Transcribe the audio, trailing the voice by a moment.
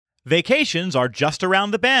Vacations are just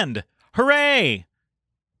around the bend. Hooray!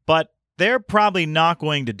 But they're probably not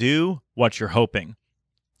going to do what you're hoping.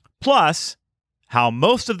 Plus, how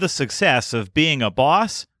most of the success of being a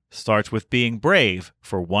boss starts with being brave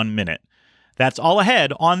for 1 minute. That's all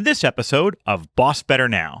ahead on this episode of Boss Better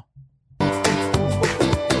Now.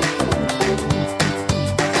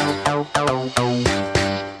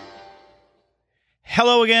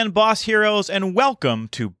 Hello again, Boss Heroes, and welcome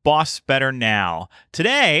to Boss Better Now.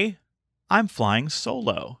 Today, I'm flying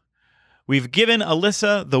solo. We've given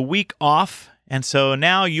Alyssa the week off, and so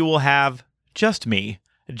now you will have just me,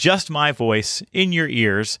 just my voice in your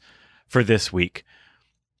ears for this week.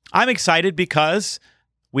 I'm excited because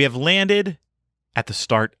we have landed at the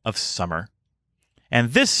start of summer.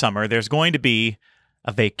 And this summer, there's going to be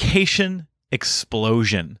a vacation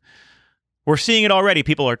explosion. We're seeing it already.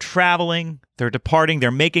 People are traveling, they're departing, they're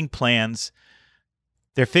making plans,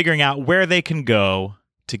 they're figuring out where they can go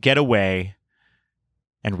to get away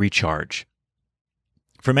and recharge.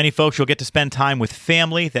 For many folks, you'll get to spend time with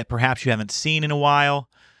family that perhaps you haven't seen in a while.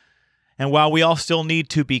 And while we all still need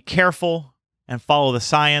to be careful and follow the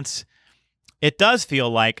science, it does feel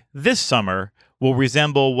like this summer will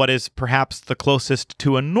resemble what is perhaps the closest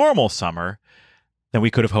to a normal summer than we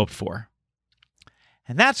could have hoped for.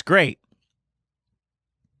 And that's great.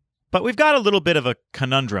 But we've got a little bit of a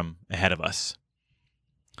conundrum ahead of us.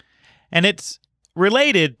 And it's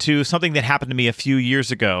related to something that happened to me a few years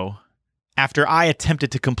ago after I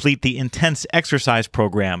attempted to complete the intense exercise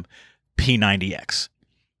program P90X.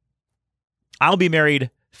 I'll be married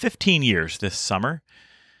 15 years this summer,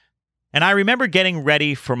 and I remember getting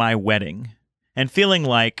ready for my wedding and feeling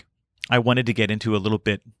like I wanted to get into a little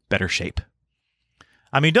bit better shape.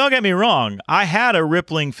 I mean, don't get me wrong, I had a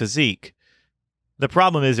rippling physique. The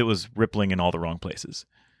problem is it was rippling in all the wrong places.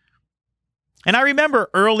 And I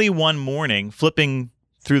remember early one morning flipping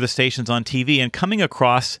through the stations on TV and coming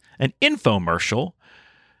across an infomercial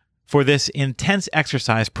for this intense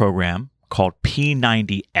exercise program called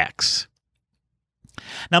P90X.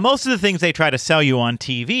 Now, most of the things they try to sell you on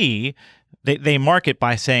TV, they market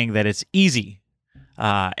by saying that it's easy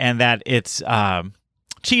and that it's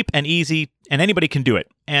cheap and easy and anybody can do it.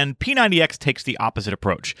 And P90X takes the opposite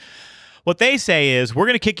approach. What they say is, we're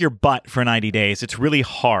going to kick your butt for 90 days. It's really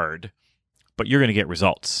hard, but you're going to get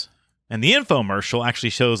results. And the infomercial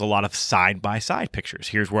actually shows a lot of side-by-side pictures.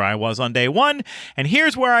 Here's where I was on day 1, and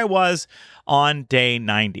here's where I was on day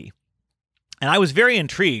 90. And I was very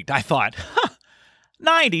intrigued. I thought,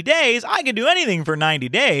 90 days? I can do anything for 90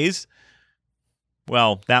 days.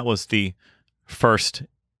 Well, that was the first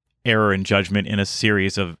error in judgment in a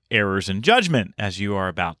series of errors in judgment, as you are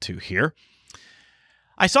about to hear.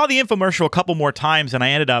 I saw the infomercial a couple more times, and I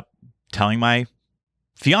ended up telling my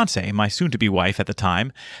fiance, my soon-to-be wife at the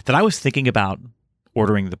time, that I was thinking about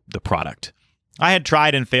ordering the product. I had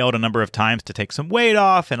tried and failed a number of times to take some weight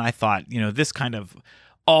off, and I thought, this kind of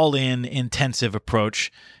all-in intensive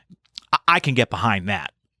approach, I can get behind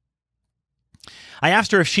that. I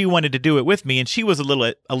asked her if she wanted to do it with me, and she was a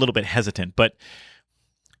little bit hesitant, but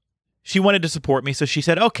she wanted to support me, so she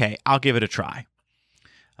said, okay, I'll give it a try.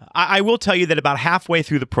 I will tell you that about halfway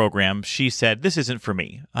through the program, she said, this isn't for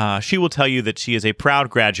me. She will tell you that she is a proud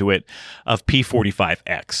graduate of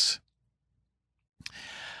P45X.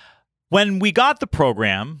 When we got the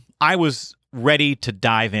program, I was ready to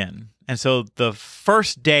dive in. And so the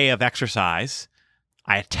first day of exercise,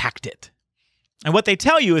 I attacked it. And what they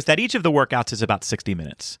tell you is that each of the workouts is about 60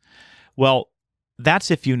 minutes. Well, that's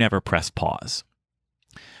if you never press pause.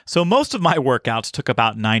 So most of my workouts took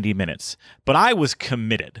about 90 minutes, but I was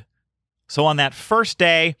committed. So on that first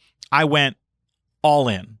day, I went all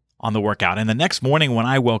in on the workout. And the next morning when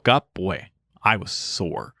I woke up, boy, I was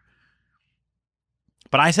sore.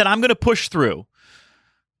 But I said, I'm going to push through.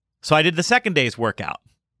 So I did the second day's workout.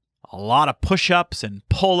 A lot of push-ups and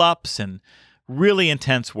pull-ups and really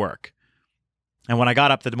intense work. And when I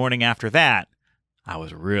got up the morning after that, I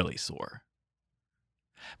was really sore.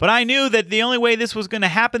 But I knew that the only way this was going to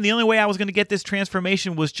happen, the only way I was going to get this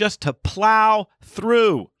transformation was just to plow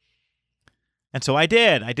through. And so I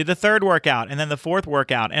did. I did the third workout and then the fourth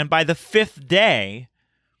workout. And by the fifth day,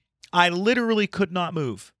 I literally could not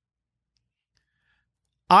move.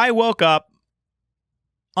 I woke up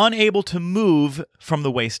unable to move from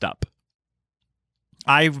the waist up.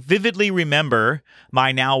 I vividly remember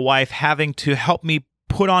my now wife having to help me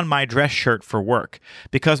put on my dress shirt for work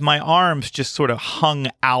because my arms just sort of hung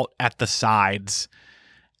out at the sides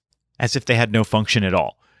as if they had no function at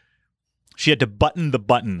all. She had to button the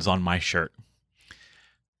buttons on my shirt.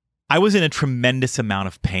 I was in a tremendous amount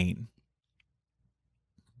of pain.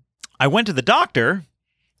 I went to the doctor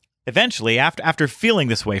Eventually, after feeling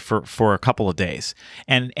this way for a couple of days,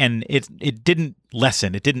 and it didn't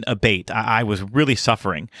lessen, it didn't abate. I was really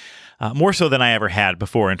suffering, more so than I ever had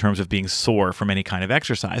before in terms of being sore from any kind of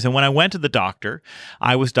exercise. And when I went to the doctor,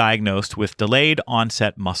 I was diagnosed with delayed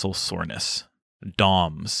onset muscle soreness,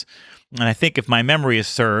 DOMS. And I think if my memory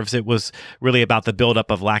serves, it was really about the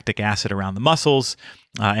buildup of lactic acid around the muscles,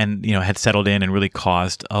 and had settled in and really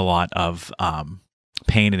caused a lot of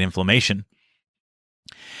pain and inflammation.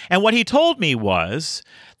 And what he told me was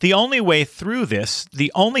the only way through this,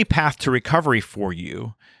 the only path to recovery for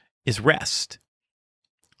you is rest.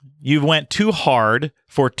 You went too hard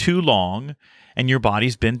for too long and your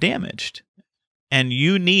body's been damaged. And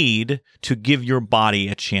you need to give your body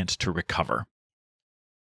a chance to recover.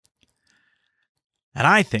 And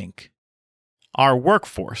I think our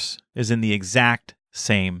workforce is in the exact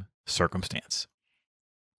same circumstance.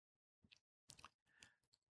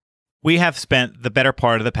 We have spent the better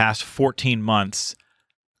part of the past 14 months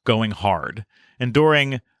going hard,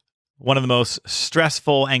 enduring one of the most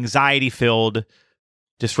stressful, anxiety-filled,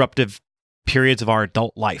 disruptive periods of our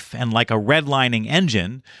adult life. And like a redlining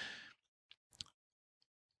engine,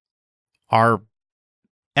 our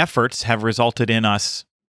efforts have resulted in us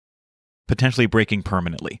potentially breaking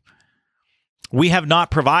permanently. We have not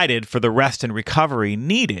provided for the rest and recovery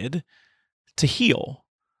needed to heal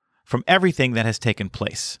from everything that has taken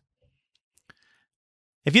place.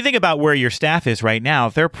 If you think about where your staff is right now,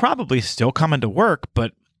 they're probably still coming to work,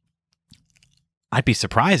 but I'd be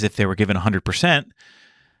surprised if they were given 100%.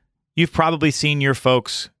 You've probably seen your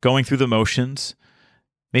folks going through the motions.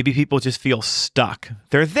 Maybe people just feel stuck.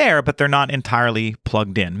 They're there, but they're not entirely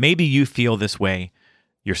plugged in. Maybe you feel this way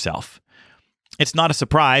yourself. It's not a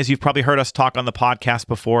surprise. You've probably heard us talk on the podcast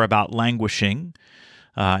before about languishing,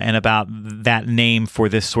 and about that name for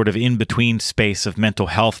this sort of in-between space of mental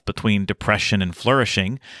health between depression and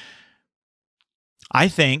flourishing. I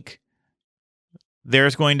think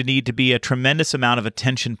there's going to need to be a tremendous amount of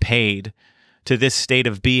attention paid to this state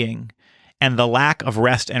of being and the lack of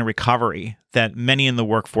rest and recovery that many in the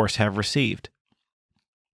workforce have received.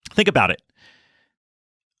 Think about it.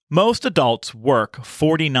 Most adults work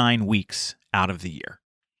 49 weeks out of the year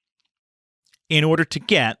in order to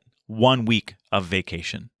get 1 week of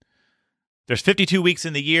vacation. There's 52 weeks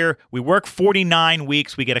in the year. We work 49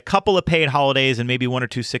 weeks. We get a couple of paid holidays and maybe 1 or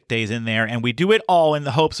 2 sick days in there. And we do it all in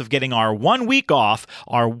the hopes of getting our 1 week off,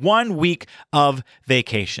 our 1 week of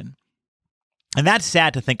vacation. And that's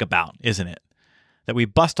sad to think about, isn't it? That we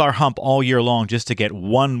bust our hump all year long just to get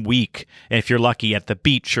 1 week, if you're lucky, at the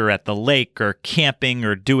beach or at the lake or camping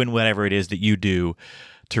or doing whatever it is that you do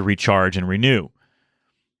to recharge and renew.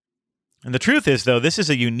 And the truth is, though, this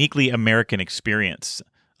is a uniquely American experience.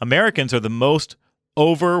 Americans are the most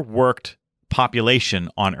overworked population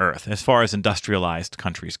on Earth as far as industrialized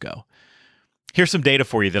countries go. Here's some data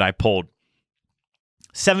for you that I pulled.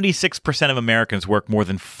 76% of Americans work more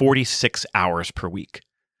than 46 hours per week.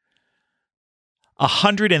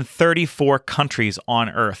 134 countries on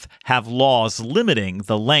Earth have laws limiting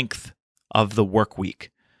the length of the work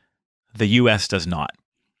week. The U.S. does not.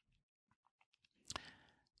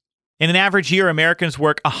 In an average year, Americans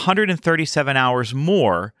work 137 hours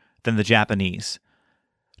more than the Japanese,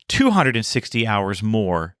 260 hours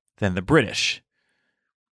more than the British.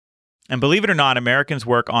 And believe it or not, Americans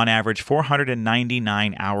work on average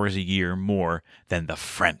 499 hours a year more than the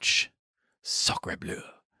French. Sacre bleu.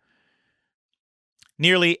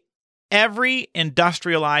 Nearly every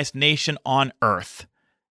industrialized nation on Earth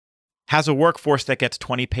has a workforce that gets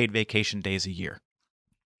 20 paid vacation days a year.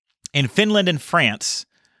 In Finland and France,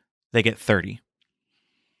 they get 30.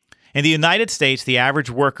 In the United States, the average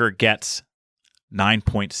worker gets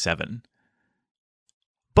 9.7.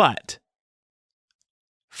 But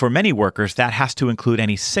for many workers, that has to include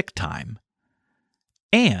any sick time.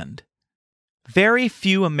 And very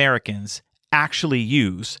few Americans actually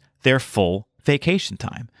use their full vacation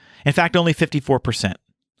time. In fact, only 54%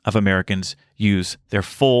 of Americans use their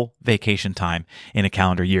full vacation time in a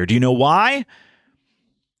calendar year. Do you know why?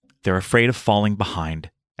 They're afraid of falling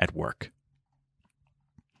behind at work.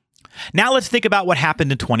 Now let's think about what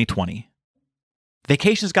happened in 2020.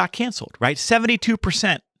 Vacations got canceled, right?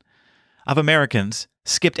 72% of Americans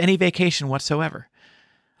skipped any vacation whatsoever.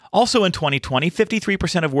 Also in 2020,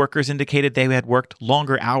 53% of workers indicated they had worked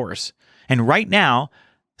longer hours. And right now,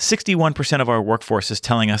 61% of our workforce is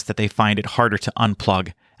telling us that they find it harder to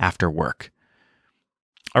unplug after work.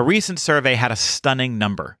 A recent survey had a stunning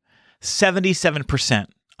number. 77%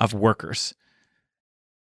 of workers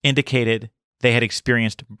indicated they had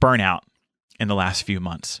experienced burnout in the last few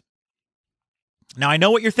months. Now, I know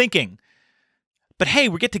what you're thinking, but hey,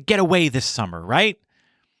 we get to get away this summer, right?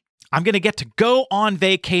 I'm going to get to go on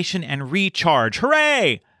vacation and recharge.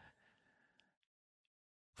 Hooray!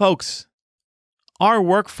 Folks, our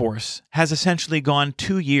workforce has essentially gone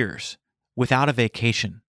 2 years without a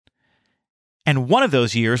vacation. And one of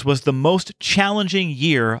those years was the most challenging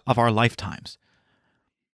year of our lifetimes.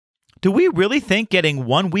 Do we really think getting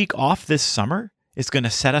 1 week off this summer is going to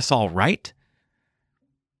set us all right?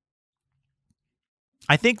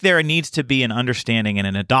 I think there needs to be an understanding and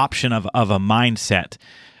an adoption of a mindset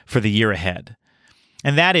for the year ahead.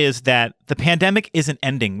 And that is that the pandemic isn't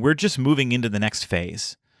ending. We're just moving into the next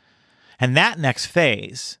phase. And that next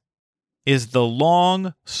phase is the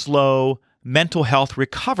long, slow mental health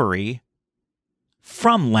recovery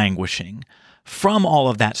from languishing, from all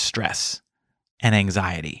of that stress and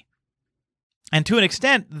anxiety. And to an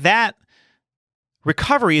extent, that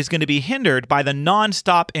recovery is going to be hindered by the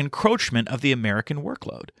nonstop encroachment of the American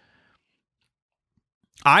workload.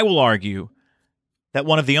 I will argue that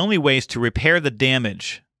one of the only ways to repair the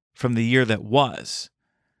damage from the year that was,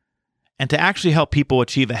 and to actually help people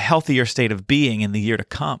achieve a healthier state of being in the year to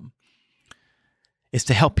come, is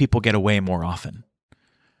to help people get away more often.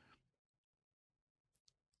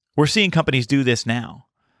 We're seeing companies do this now.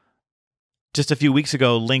 Just a few weeks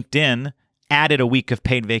ago, LinkedIn added a week of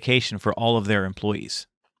paid vacation for all of their employees.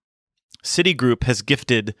 Citigroup has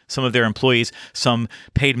gifted some of their employees some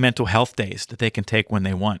paid mental health days that they can take when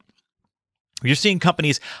they want. You're seeing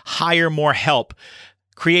companies hire more help,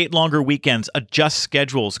 create longer weekends, adjust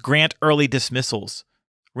schedules, grant early dismissals,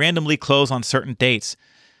 randomly close on certain dates,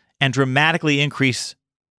 and dramatically increase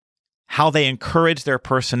how they encourage their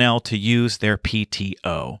personnel to use their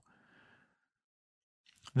PTO.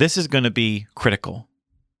 This is going to be critical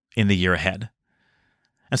in the year ahead.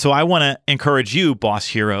 And so I want to encourage you, boss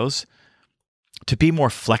heroes, to be more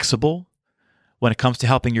flexible when it comes to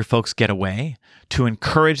helping your folks get away, to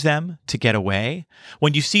encourage them to get away.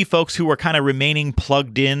 When you see folks who are kind of remaining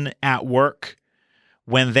plugged in at work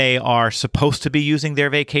when they are supposed to be using their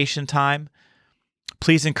vacation time,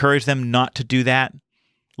 please encourage them not to do that.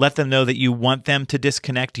 Let them know that you want them to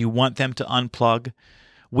disconnect, you want them to unplug.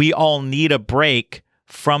 We all need a break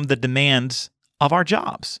from the demands of our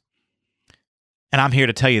jobs. And I'm here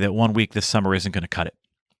to tell you that 1 week this summer isn't going to cut it.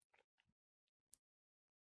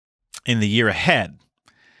 In the year ahead,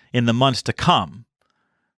 in the months to come,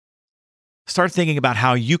 start thinking about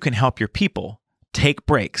how you can help your people take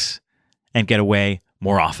breaks and get away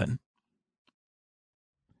more often.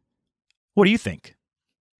 What do you think?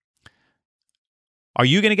 Are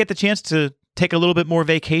you going to get the chance to take a little bit more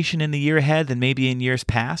vacation in the year ahead than maybe in years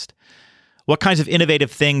past? What kinds of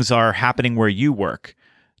innovative things are happening where you work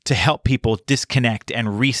to help people disconnect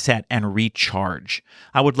and reset and recharge?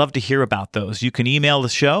 I would love to hear about those. You can email the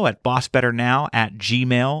show at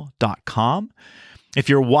bossbetternow@gmail.com. If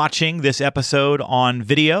you're watching this episode on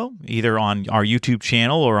video, either on our YouTube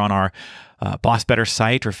channel or on our Boss Better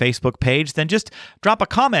site or Facebook page, then just drop a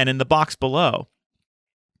comment in the box below.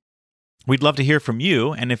 We'd love to hear from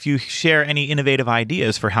you, and if you share any innovative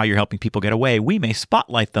ideas for how you're helping people get away, we may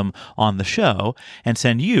spotlight them on the show and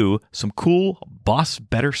send you some cool Boss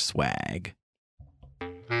Better swag.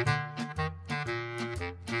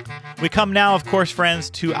 We come now, of course,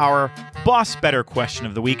 friends, to our Boss Better question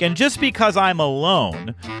of the week, and just because I'm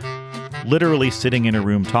alone, literally sitting in a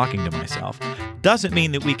room talking to myself, doesn't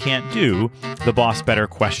mean that we can't do the Boss Better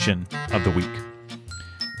question of the week.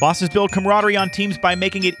 Bosses build camaraderie on teams by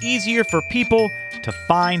making it easier for people to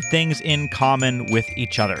find things in common with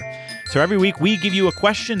each other. So every week we give you a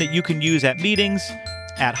question that you can use at meetings,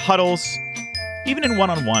 at huddles, even in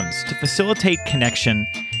one-on-ones to facilitate connection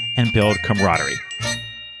and build camaraderie.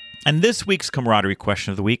 And this week's camaraderie question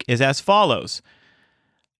of the week is as follows.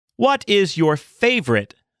 What is your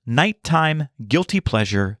favorite nighttime guilty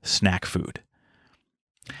pleasure snack food?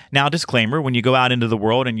 Now, disclaimer, when you go out into the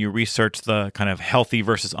world and you research the kind of healthy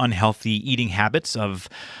versus unhealthy eating habits of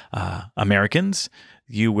Americans,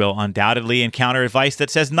 you will undoubtedly encounter advice that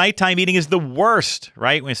says nighttime eating is the worst,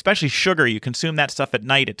 right? Especially sugar. You consume that stuff at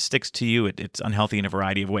night, it sticks to you. It's unhealthy in a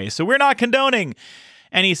variety of ways. So we're not condoning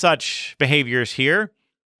any such behaviors here.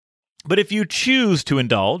 But if you choose to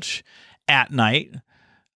indulge at night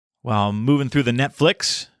while moving through the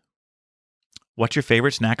Netflix, what's your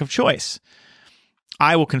favorite snack of choice?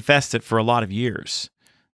 I will confess that for a lot of years,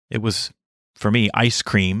 it was, for me, ice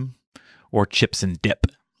cream or chips and dip.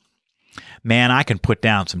 Man, I can put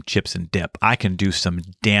down some chips and dip. I can do some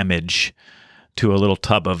damage to a little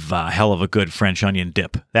tub of hell of a good French onion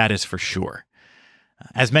dip. That is for sure.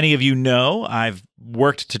 As many of you know, I've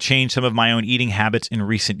worked to change some of my own eating habits in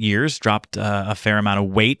recent years, dropped a fair amount of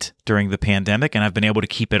weight during the pandemic, and I've been able to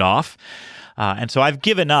keep it off. And so I've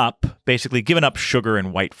given up sugar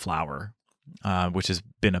and white flour, which has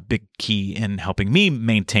been a big key in helping me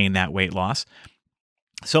maintain that weight loss.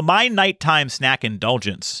 So my nighttime snack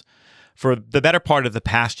indulgence for the better part of the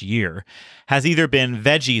past year has either been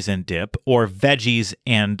veggies and dip or veggies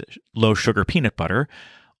and low sugar peanut butter,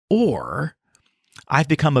 or I've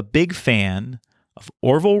become a big fan of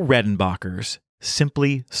Orville Redenbacher's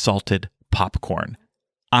Simply Salted Popcorn.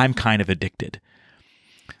 I'm kind of addicted.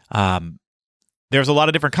 There's a lot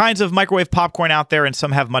of different kinds of microwave popcorn out there, and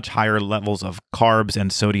some have much higher levels of carbs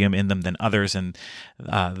and sodium in them than others. And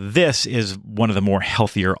this is one of the more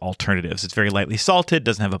healthier alternatives. It's very lightly salted,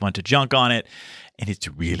 doesn't have a bunch of junk on it, and it's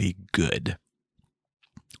really good.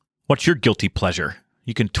 What's your guilty pleasure?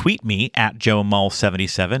 You can tweet me at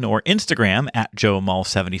JoeMull77 or Instagram at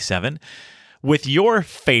JoeMull77 with your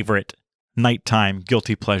favorite nighttime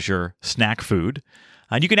guilty pleasure snack food.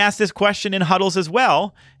 And you can ask this question in huddles as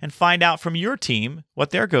well and find out from your team what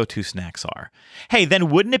their go-to snacks are. Hey, then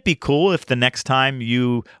wouldn't it be cool if the next time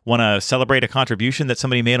you want to celebrate a contribution that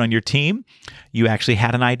somebody made on your team, you actually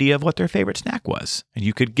had an idea of what their favorite snack was, and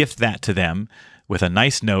you could gift that to them with a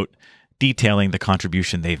nice note detailing the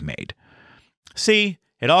contribution they've made. See,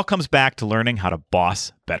 it all comes back to learning how to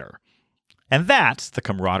boss better. And that's the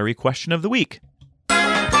camaraderie question of the week.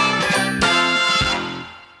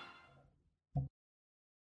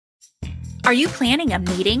 Are you planning a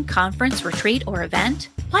meeting, conference, retreat, or event?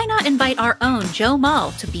 Why not invite our own Joe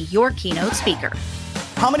Mull to be your keynote speaker?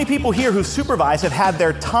 How many people here who supervise have had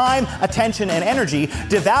their time, attention, and energy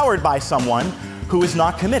devoured by someone who is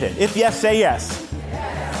not committed? If yes, say yes.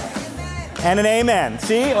 And an amen.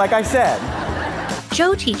 See, like I said.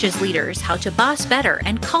 Joe teaches leaders how to boss better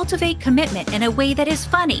and cultivate commitment in a way that is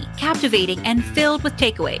funny, captivating, and filled with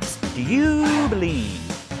takeaways. Do you believe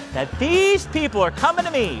that these people are coming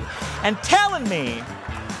to me and telling me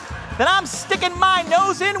that I'm sticking my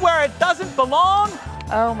nose in where it doesn't belong?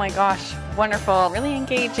 Oh my gosh, wonderful. Really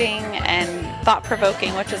engaging and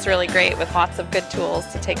thought-provoking, which is really great, with lots of good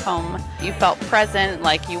tools to take home. You felt present,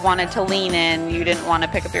 like you wanted to lean in. You didn't want to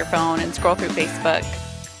pick up your phone and scroll through Facebook.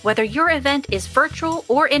 Whether your event is virtual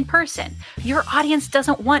or in person, your audience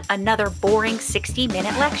doesn't want another boring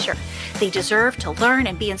 60-minute lecture. They deserve to learn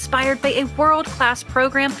and be inspired by a world-class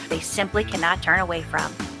program they simply cannot turn away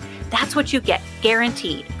from. That's what you get,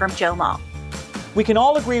 guaranteed, from Joe Mull. We can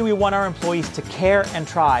all agree we want our employees to care and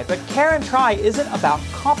try, but care and try isn't about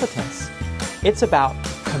competence. It's about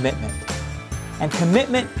commitment. And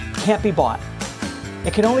commitment can't be bought.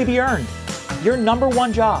 It can only be earned. Your number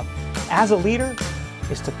one job as a leader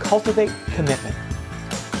is to cultivate commitment.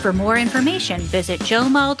 For more information, visit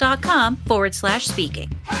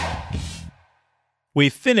joemull.com/speaking. We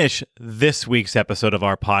finish this week's episode of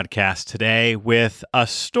our podcast today with a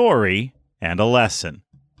story and a lesson.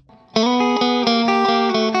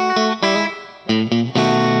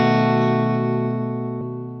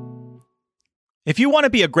 If you want to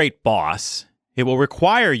be a great boss, it will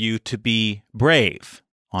require you to be brave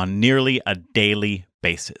on nearly a daily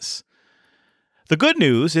basis. The good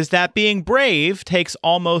news is that being brave takes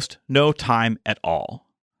almost no time at all.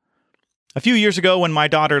 A few years ago, when my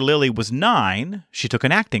daughter Lily was 9, she took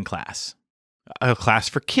an acting class, a class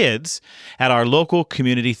for kids at our local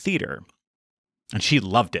community theater, and she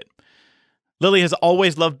loved it. Lily has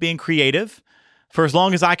always loved being creative. For as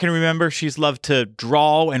long as I can remember, she's loved to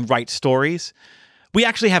draw and write stories. We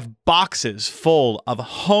actually have boxes full of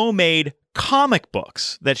homemade comic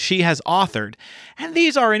books that she has authored, and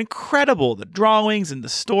these are incredible, the drawings and the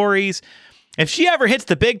stories. If she ever hits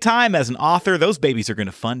the big time as an author, those babies are going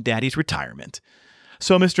to fund Daddy's retirement.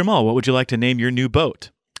 So, Mr. Mull, what would you like to name your new boat?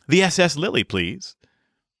 The SS Lily, please.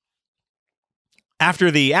 After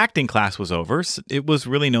the acting class was over, it was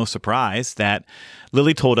really no surprise that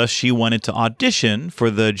Lily told us she wanted to audition for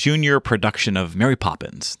the junior production of Mary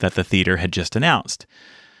Poppins that the theater had just announced.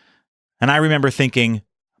 And I remember thinking,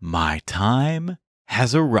 my time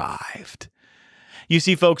has arrived. You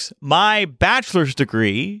see, folks, my bachelor's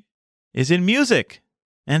degree is in music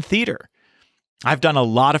and theater. I've done a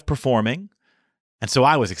lot of performing, and so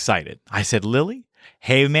I was excited. I said, Lily,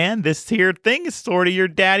 hey man, this here thing is sort of your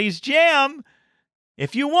daddy's jam.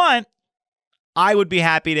 If you want, I would be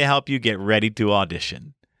happy to help you get ready to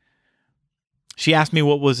audition. She asked me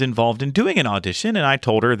what was involved in doing an audition, and I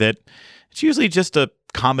told her that it's usually just a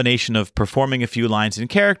combination of performing a few lines in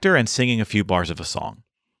character and singing a few bars of a song.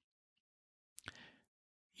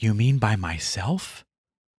 You mean by myself?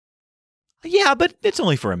 Yeah, but it's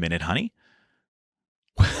only for a minute, honey.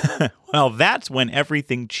 Well, that's when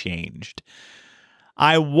everything changed.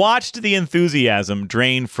 I watched the enthusiasm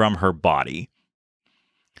drain from her body.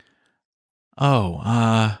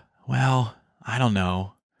 Oh, well, I don't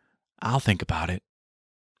know. I'll think about it.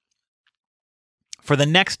 For the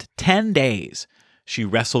next 10 days, she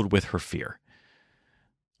wrestled with her fear.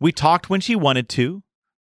 We talked when she wanted to.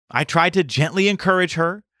 I tried to gently encourage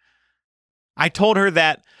her. I told her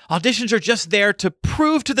that auditions are just there to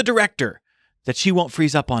prove to the director that she won't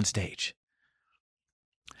freeze up on stage.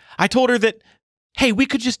 I told her that, hey, we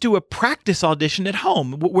could just do a practice audition at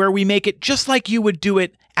home where we make it just like you would do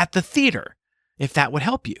it at the theater, if that would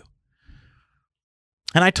help you.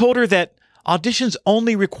 And I told her that auditions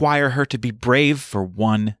only require her to be brave for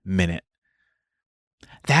 1 minute.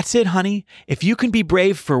 That's it, honey. If you can be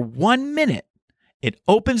brave for 1 minute, it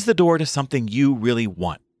opens the door to something you really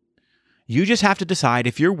want. You just have to decide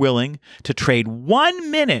if you're willing to trade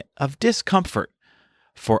 1 minute of discomfort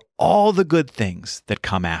for all the good things that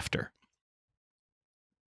come after.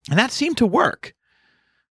 And that seemed to work.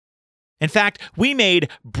 In fact, we made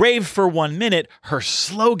Brave for 1 minute her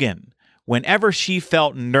slogan whenever she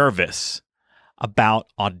felt nervous about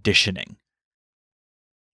auditioning.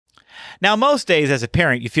 Now, most days as a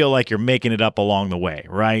parent, you feel like you're making it up along the way,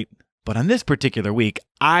 right? But on this particular week,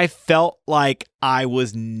 I felt like I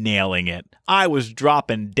was nailing it. I was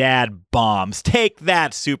dropping dad bombs. Take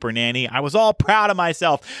that, Super Nanny. I was all proud of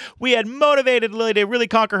myself. We had motivated Lily to really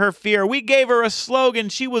conquer her fear. We gave her a slogan.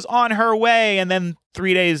 She was on her way. And then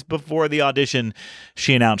 3 days before the audition,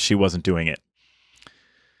 she announced she wasn't doing it.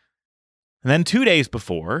 And then 2 days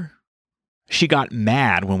before, she got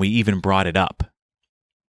mad when we even brought it up.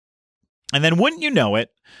 And then wouldn't you know it,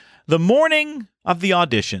 the morning of the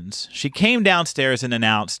auditions, she came downstairs and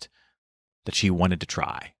announced that she wanted to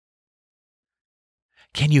try.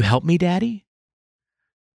 Can you help me, Daddy?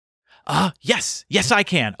 Yes, I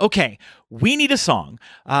can. Okay, we need a song.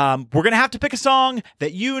 We're going to have to pick a song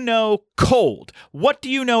that you know cold. What do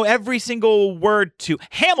you know every single word to?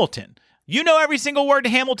 Hamilton. You know every single word to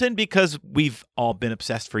Hamilton because we've all been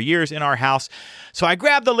obsessed for years in our house. So I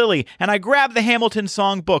grab the Lily and I grab the Hamilton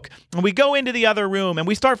song book and we go into the other room and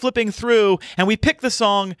we start flipping through and we pick the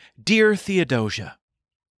song Dear Theodosia.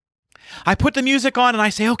 I put the music on and I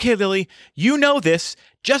say, okay, Lily, you know this.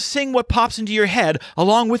 Just sing what pops into your head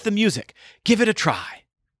along with the music. Give it a try.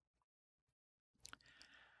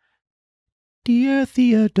 Dear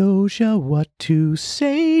Theodosia, what to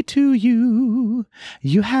say to you?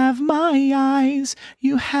 You have my eyes,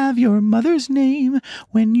 you have your mother's name.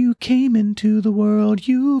 When you came into the world,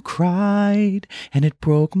 you cried, and it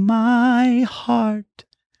broke my heart.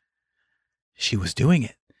 She was doing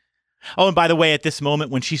it. Oh, and by the way, at this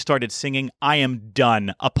moment when she started singing, I am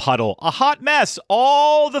done. A puddle, a hot mess,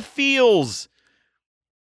 all the feels.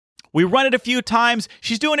 We run it a few times,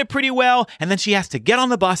 she's doing it pretty well, and then she has to get on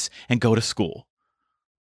the bus and go to school.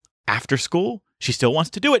 After school, she still wants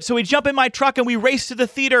to do it, so we jump in my truck and we race to the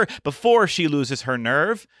theater before she loses her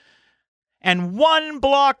nerve. And 1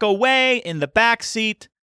 block away in the back seat,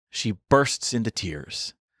 she bursts into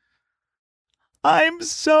tears. I'm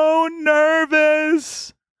so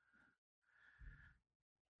nervous.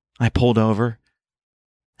 I pulled over,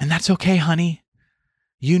 and that's okay, honey.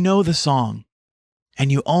 You know the song. And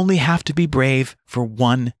you only have to be brave for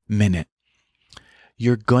 1 minute.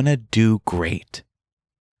 You're gonna do great.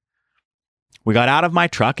 We got out of my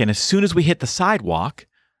truck, and as soon as we hit the sidewalk,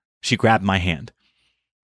 she grabbed my hand.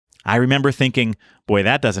 I remember thinking, boy,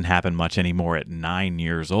 that doesn't happen much anymore at 9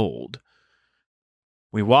 years old.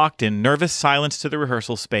 We walked in nervous silence to the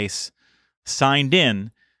rehearsal space, signed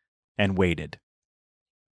in, and waited.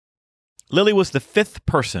 Lily was the 5th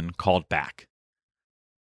person called back.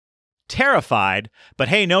 Terrified, but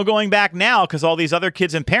hey, no going back now because all these other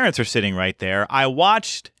kids and parents are sitting right there, I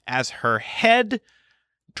watched as her head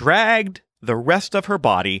dragged the rest of her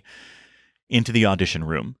body into the audition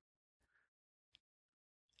room.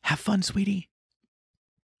 Have fun, sweetie.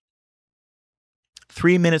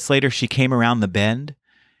 3 minutes later, she came around the bend,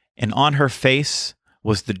 and on her face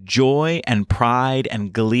was the joy and pride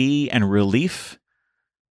and glee and relief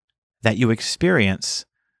that you experience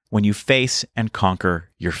when you face and conquer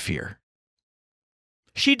your fear.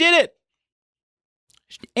 She did it!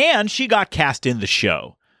 And she got cast in the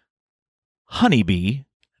show. Honeybee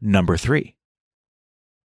number 3.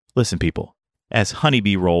 Listen, people, as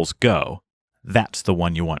honeybee roles go, that's the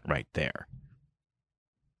one you want right there.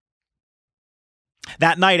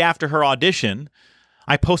 That night after her audition,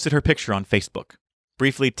 I posted her picture on Facebook,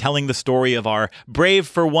 briefly telling the story of our Brave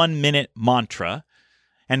for 1 minute mantra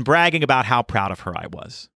and bragging about how proud of her I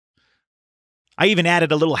was. I even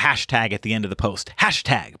added a little hashtag at the end of the post.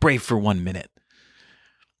 Hashtag Brave for 1 minute.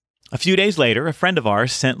 A few days later, a friend of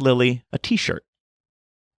ours sent Lily a t-shirt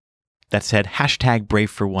that said hashtag Brave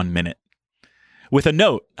for 1 minute with a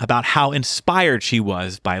note about how inspired she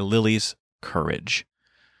was by Lily's courage.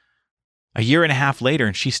 A year and a half later,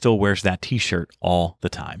 and she still wears that t-shirt all the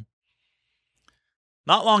time.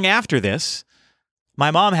 Not long after this,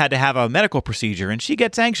 my mom had to have a medical procedure, and she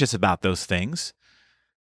gets anxious about those things.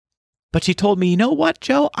 But she told me, you know what,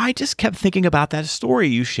 Joe? I just kept thinking about that story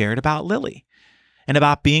you shared about Lily and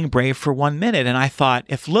about being brave for 1 minute. And I thought,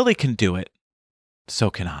 if Lily can do it, so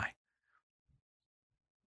can I.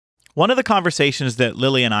 One of the conversations that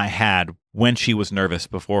Lily and I had when she was nervous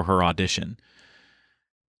before her audition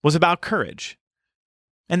was about courage.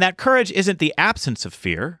 And that courage isn't the absence of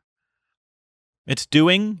fear. It's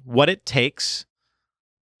doing what it takes,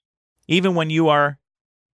 even when you are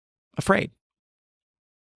afraid.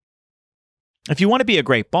 If you want to be a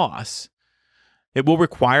great boss, it will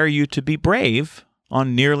require you to be brave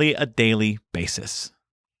on nearly a daily basis.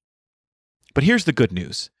 But here's the good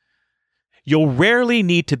news. You'll rarely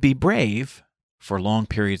need to be brave for long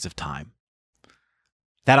periods of time.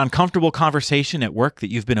 That uncomfortable conversation at work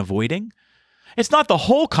that you've been avoiding, it's not the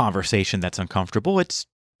whole conversation that's uncomfortable, it's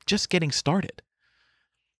just getting started.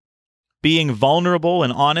 Being vulnerable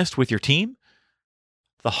and honest with your team,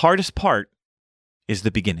 the hardest part is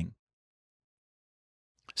the beginning.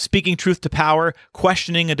 Speaking truth to power,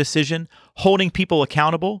 questioning a decision, holding people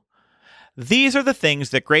accountable, these are the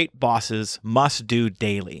things that great bosses must do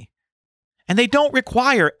daily. And they don't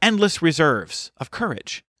require endless reserves of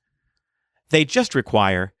courage. They just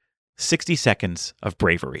require 60 seconds of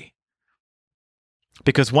bravery.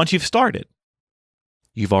 Because once you've started,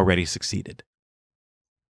 you've already succeeded.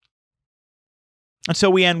 And so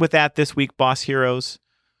we end with that this week, Boss Heroes.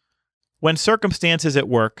 When circumstances at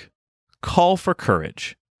work call for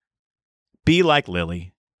courage, be like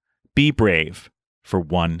Lily. Be brave for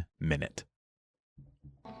 1 minute.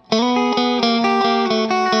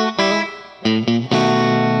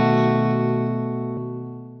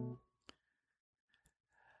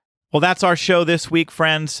 Well, that's our show this week,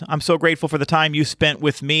 friends. I'm so grateful for the time you spent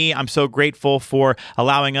with me. I'm so grateful for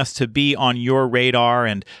allowing us to be on your radar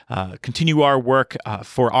and continue our work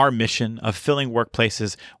for our mission of filling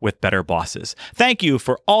workplaces with better bosses. Thank you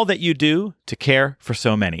for all that you do to care for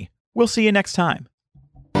so many. We'll see you next time.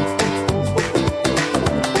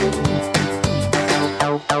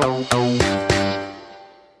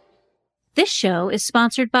 This show is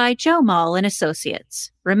sponsored by Joe Mall and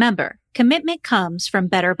Associates. Remember, commitment comes from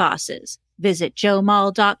better bosses. Visit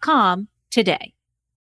joemall.com today.